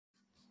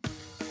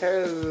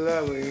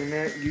Hello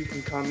Internet, you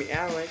can call me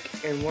Alec,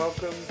 and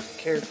welcome to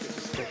Character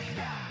Discussion.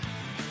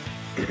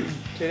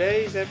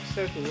 Today's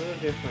episode's a little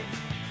different.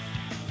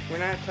 We're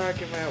not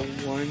talking about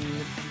one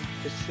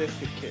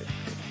specific character.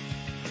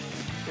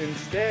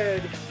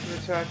 Instead,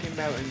 we're talking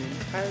about an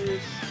entire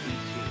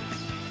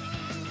species.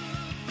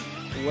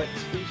 What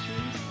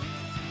species?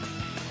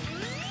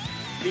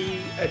 The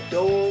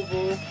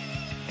adorable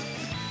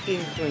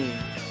Inklings.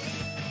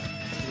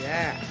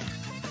 Yeah.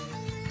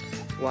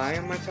 Why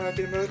am I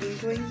talking about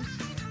Inklings?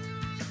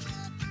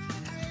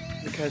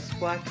 Because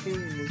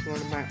Splatoon is one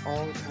of my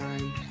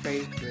all-time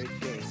favorite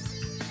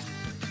games.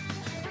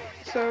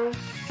 So,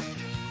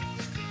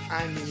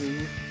 I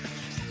knew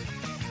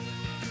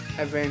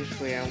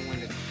eventually I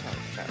wanted to talk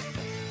about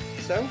them.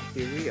 So,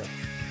 here we go.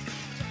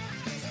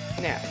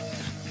 Now,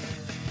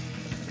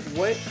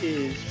 what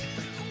is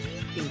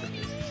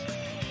Inklings?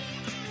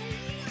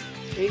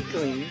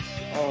 Inklings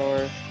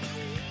are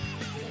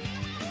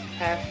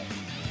half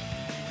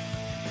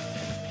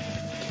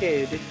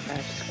kid,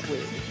 half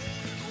squid.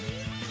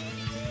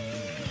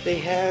 They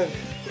have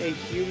a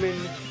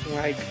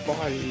human-like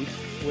body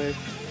with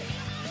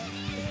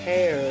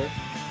hair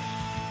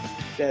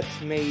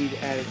that's made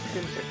out of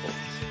tentacles.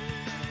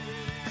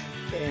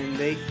 And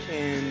they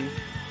can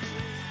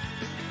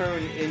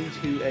turn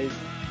into a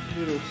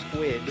little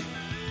squid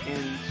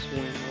and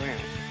swim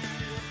around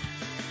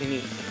and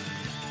eat.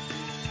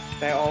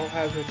 They all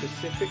have a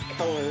specific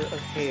color of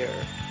hair,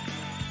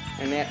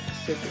 and that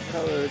specific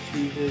color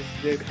chooses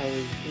their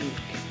color's ink.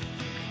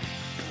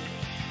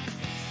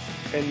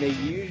 And they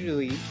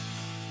usually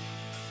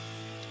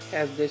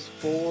have this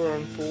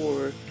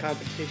 4-on-4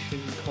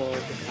 competition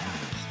called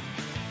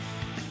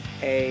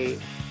a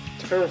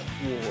turf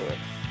war,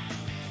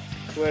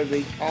 where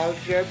the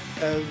object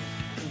of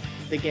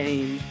the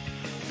game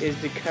is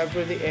to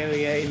cover the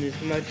area in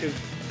as much of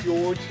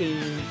your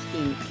team's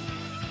ink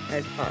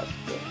as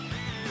possible.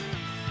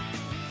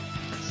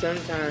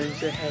 Sometimes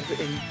they have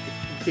a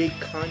big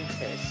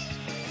contest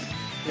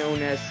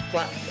known as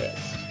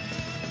Splatfest,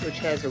 which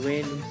has a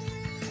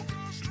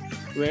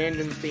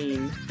random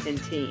theme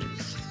and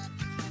teams.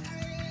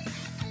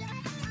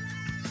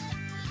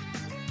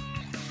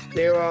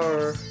 There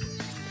are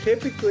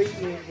typically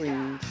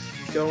Inklings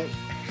don't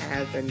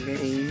have a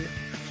name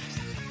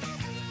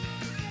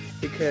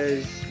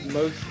because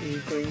most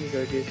Inklings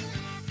are just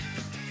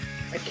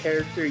a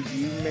character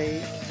you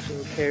make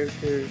or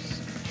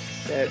characters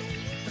that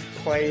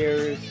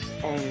players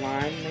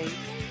online make.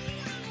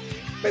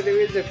 But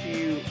there is a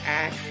few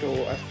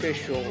actual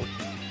official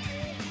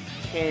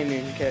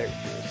canon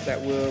characters that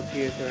will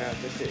appear throughout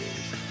the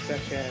series,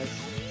 such as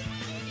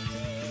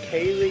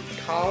Kaylee,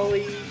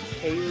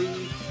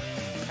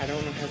 I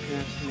don't know how to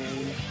pronounce her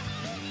name,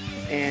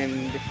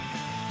 and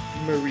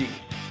Marie,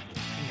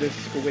 the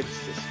Squid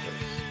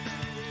Sisters,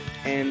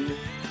 and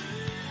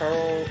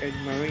Pearl and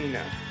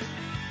Marina,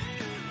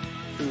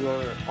 who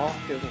are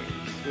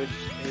Octolings, which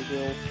they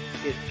will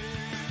get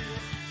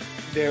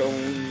their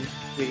own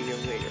video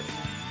later.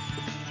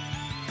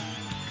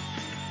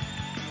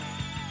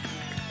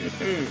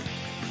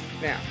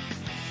 Now,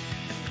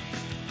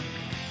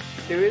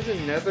 there is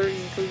another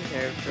Inkling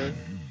character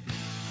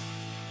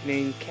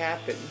named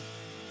Captain,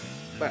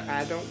 but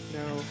I don't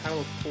know how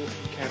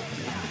important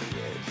Captain actually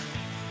is.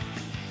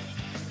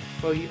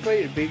 Well, he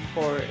played a big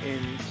part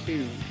in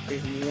 2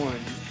 and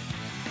 1,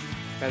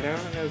 but I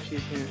don't know if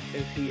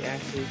he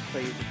actually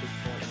plays a big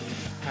part in the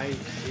entire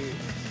series.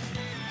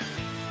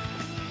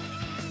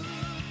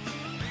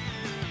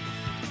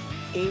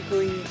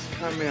 Inklings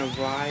come in a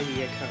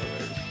variety of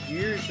colors.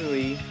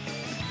 Usually,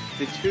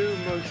 the 2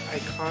 most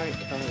iconic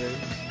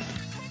colors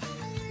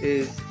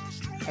is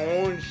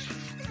orange,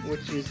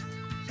 which is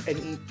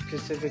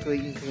specifically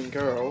Inkling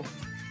girl,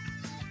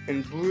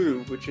 and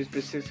blue, which is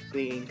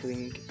specifically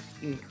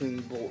Inkling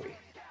boy.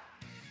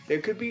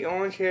 There could be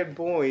orange-haired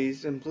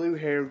boys and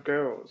blue-haired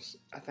girls,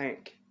 I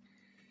think.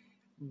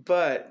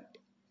 But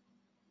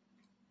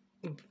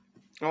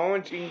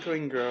orange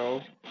Inkling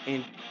girl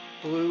and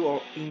blue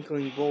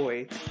Inkling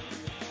boy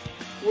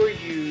were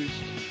used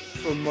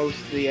for most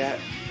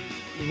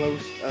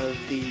of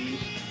the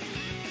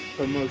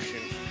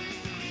promotional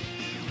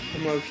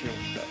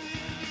stuff.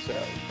 So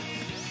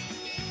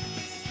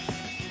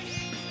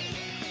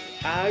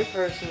I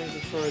personally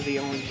prefer the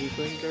orange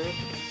Inkling girl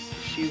because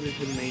she was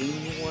the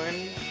main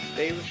one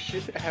they were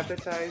just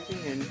advertising,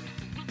 and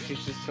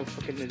she's just so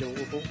fucking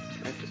adorable.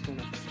 I just want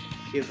to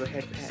give her a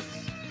head pat.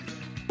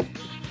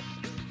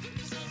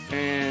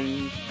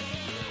 And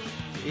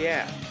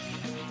yeah.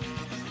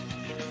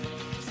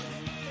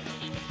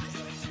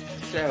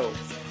 So,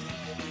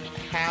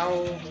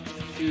 how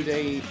do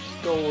they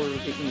store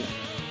the ink?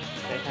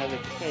 They have a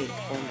tank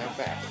on their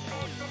back.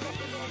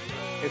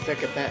 It's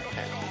like a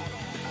backpack.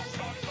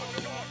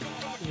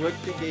 What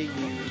do they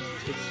use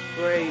to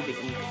spray the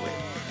ink with?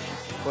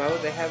 Well,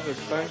 they have a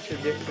bunch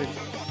of different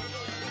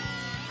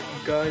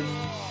guns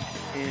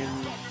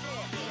and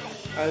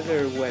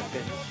other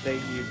weapons they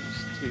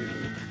use to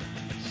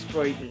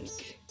spray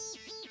ink.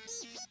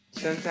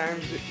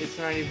 Sometimes it's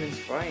not even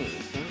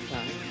spraying.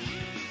 Sometimes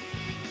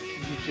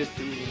just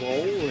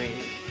rolling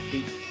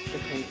the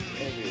paint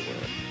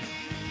everywhere.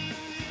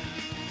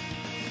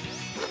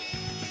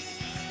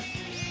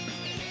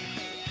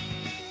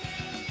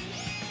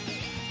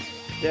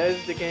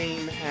 Does the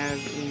game have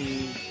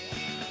any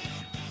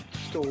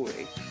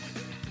story?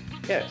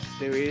 Yes,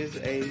 there is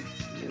a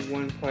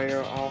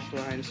one-player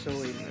offline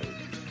story mode.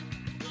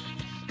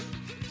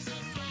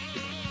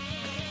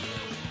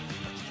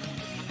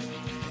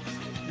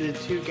 The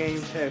two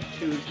games have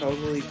two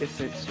totally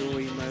different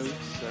story modes,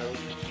 so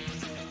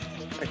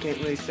I can't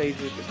really say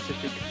the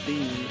specific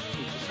theme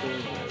of the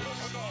story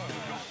modes.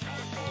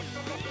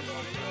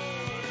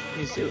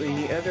 Is there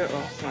any other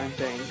offline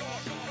things?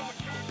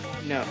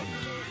 No.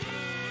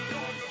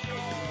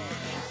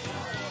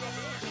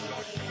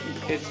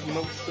 It's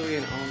mostly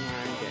an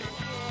online game.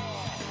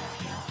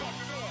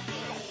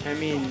 I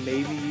mean,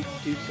 maybe you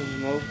could do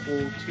some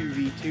local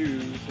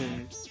 2v2s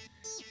and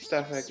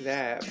stuff like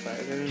that, but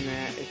other than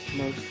that, it's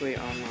mostly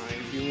online.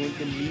 If you want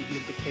the meat and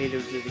the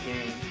potatoes of the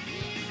game,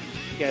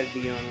 you gotta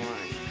be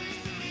online.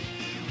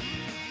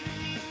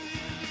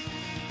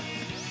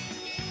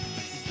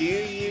 Do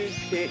you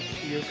pick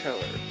your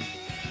color?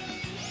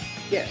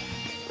 Yes,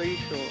 pretty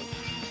sure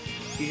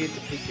you get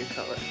to pick your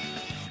color.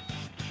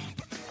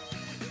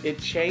 It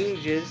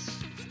changes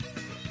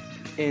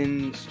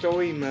in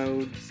story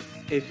mode.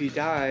 If you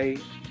die,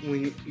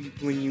 when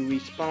you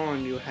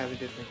respawn, you'll have a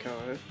different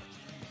color.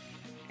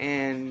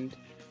 And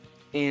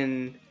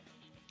in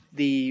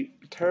the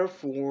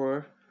turf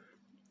war,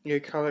 your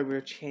color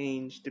will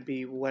change to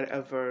be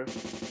whatever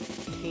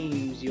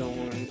team's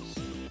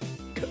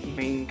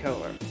main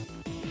color.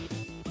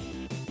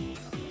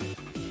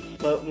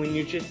 But when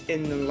you're just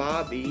in the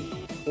lobby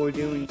or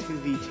doing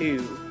 2v2,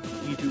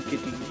 you do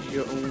get to use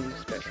your own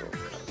special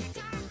color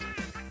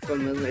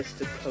from the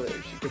list of colors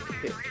you get to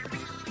pick.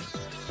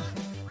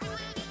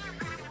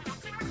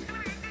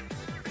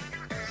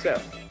 So,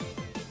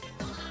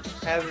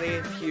 have they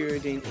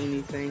appeared in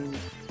anything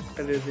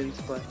other than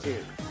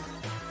Splatoon?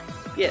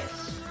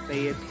 Yes,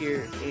 they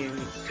appear in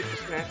Super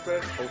Smash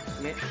Bros.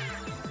 Ultimate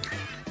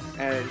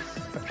as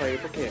a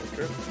playable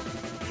character,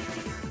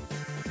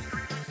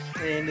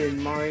 and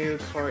in Mario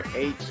Kart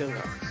 8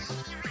 Deluxe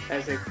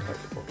as a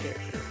playable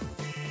character.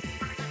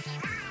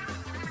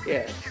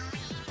 Yes.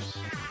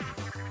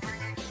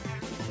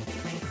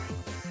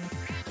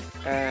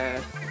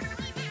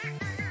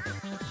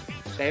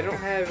 They don't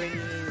have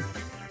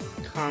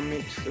any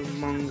comics or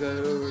manga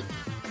or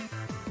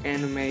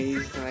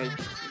animes like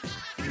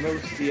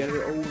most of the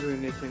other older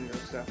Nintendo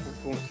stuff,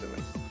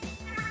 unfortunately.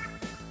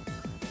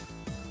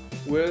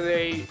 Will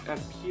they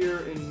appear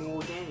in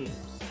more games?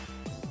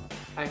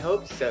 I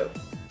hope so.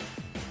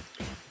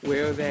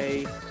 Will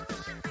they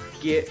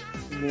get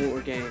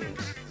more games?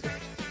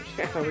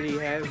 They already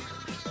have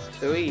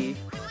 3.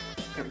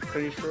 I'm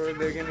pretty sure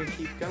they're gonna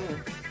keep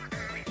going.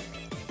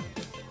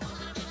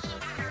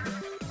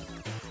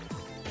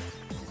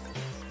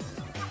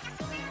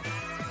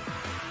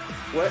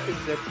 What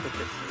is their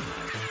purpose in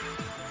life?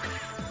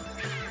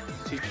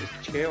 To just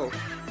chill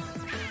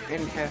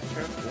and have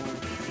turf war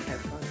and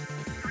have fun.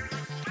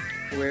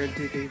 Where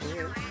do they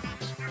live?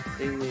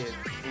 They live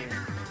in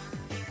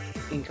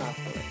Inklings.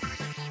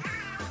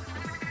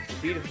 It's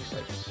a beautiful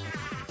place.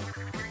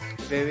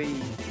 Very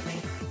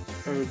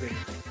urban.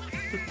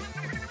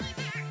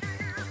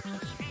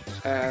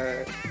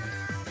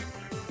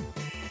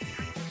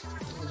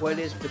 What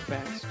is the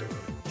backstory?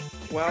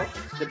 Well,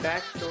 the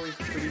backstory is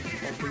pretty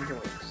fucking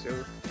dark,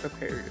 so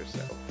prepare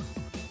yourself.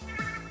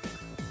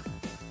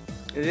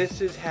 This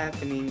is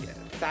happening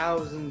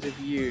thousands of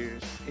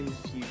years in the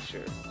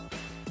future.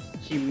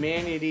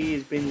 Humanity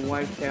has been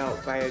wiped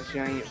out by a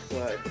giant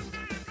flood.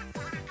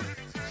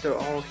 So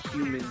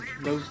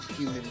most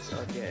humans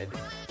are dead.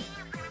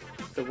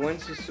 The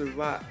ones who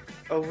survive,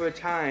 over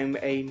time,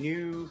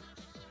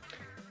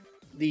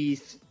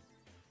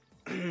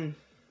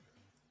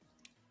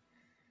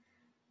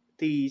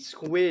 the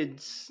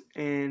squids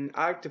and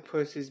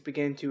octopuses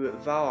began to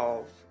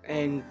evolve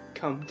and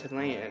come to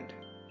land.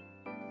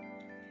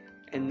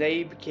 And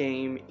they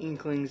became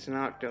Inklings and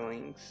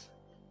Octolings.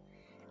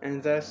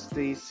 And thus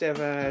the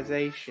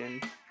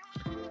civilization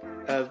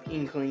of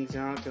Inklings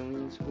and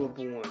Octolings were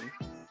born.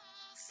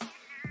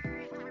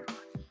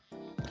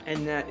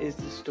 And that is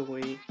the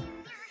story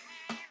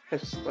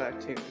of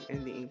Splatoon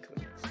and the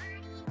Inklings.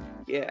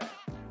 Yeah.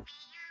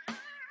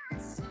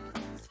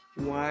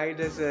 Why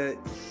does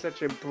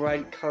such a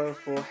bright,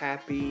 colorful,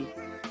 happy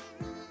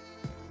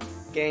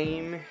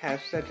game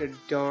have such a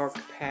dark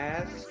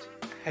past?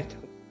 I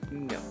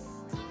don't know.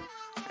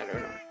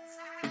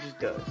 It just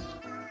does.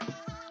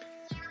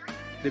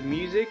 The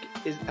music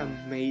is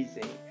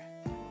amazing.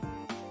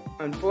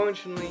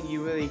 Unfortunately,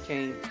 you really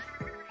can't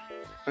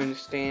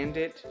understand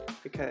it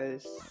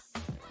because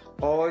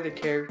all the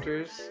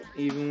characters,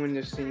 even when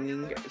they're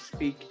singing,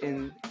 speak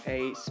in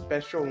a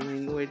special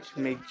language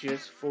made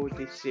just for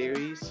the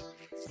series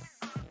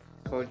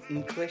called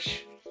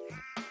English.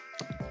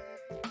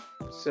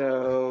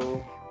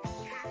 So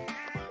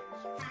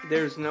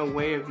there's no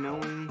way of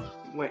knowing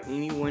what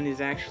anyone is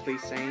actually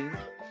saying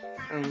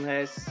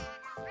unless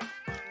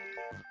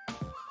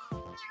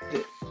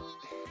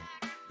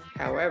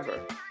However,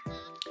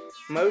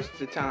 most of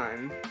the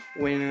time,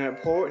 when an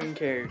important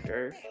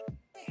character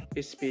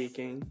is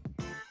speaking,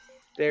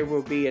 there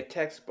will be a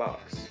text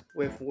box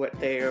with what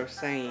they are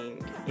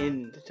saying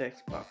in the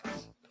text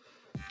box.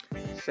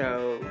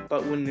 So,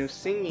 but when you're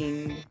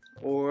singing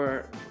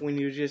or when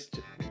you're just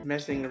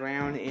messing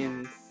around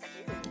in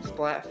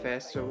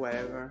Splatfest or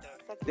whatever,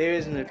 there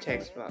is no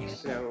text box.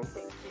 So,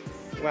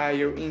 while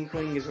your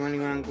Inkling is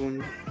running around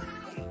going,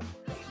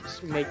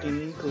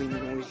 making Inkling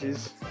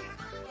noises,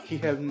 you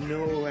have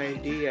no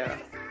idea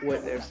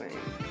what they're saying.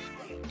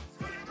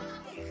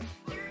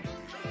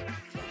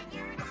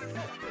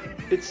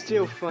 It's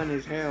still fun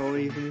as hell,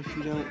 even if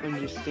you don't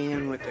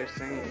understand what they're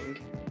saying.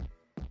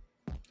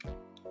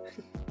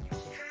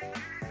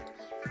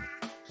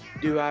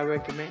 Do I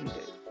recommend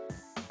it?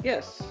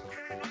 Yes,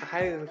 I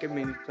highly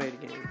recommend you play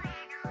the game.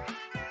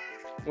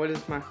 What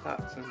is my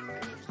thoughts on the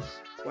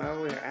games?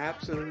 Well, they're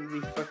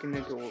absolutely fucking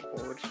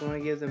adorable. I just want to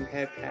give them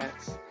head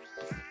pats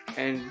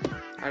and,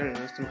 I don't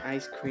know, some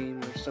ice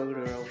cream or soda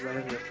or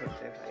whatever the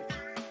fuck they like.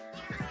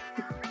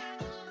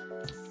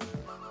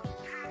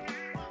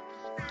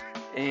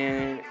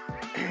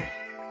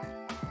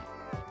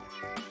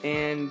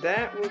 And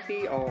that would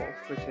be all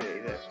for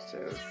today's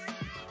episode.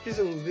 Just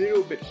a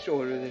little bit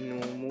shorter than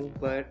normal,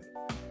 but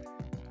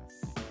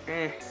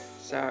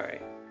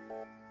sorry.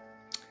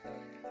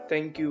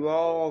 Thank you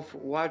all for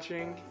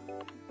watching.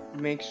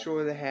 Make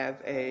sure to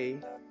have a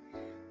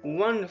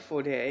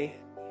wonderful day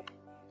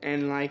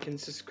and like and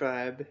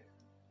subscribe.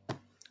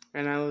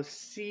 And I will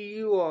see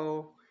you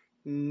all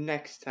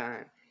next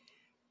time.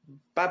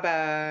 Bye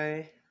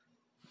bye.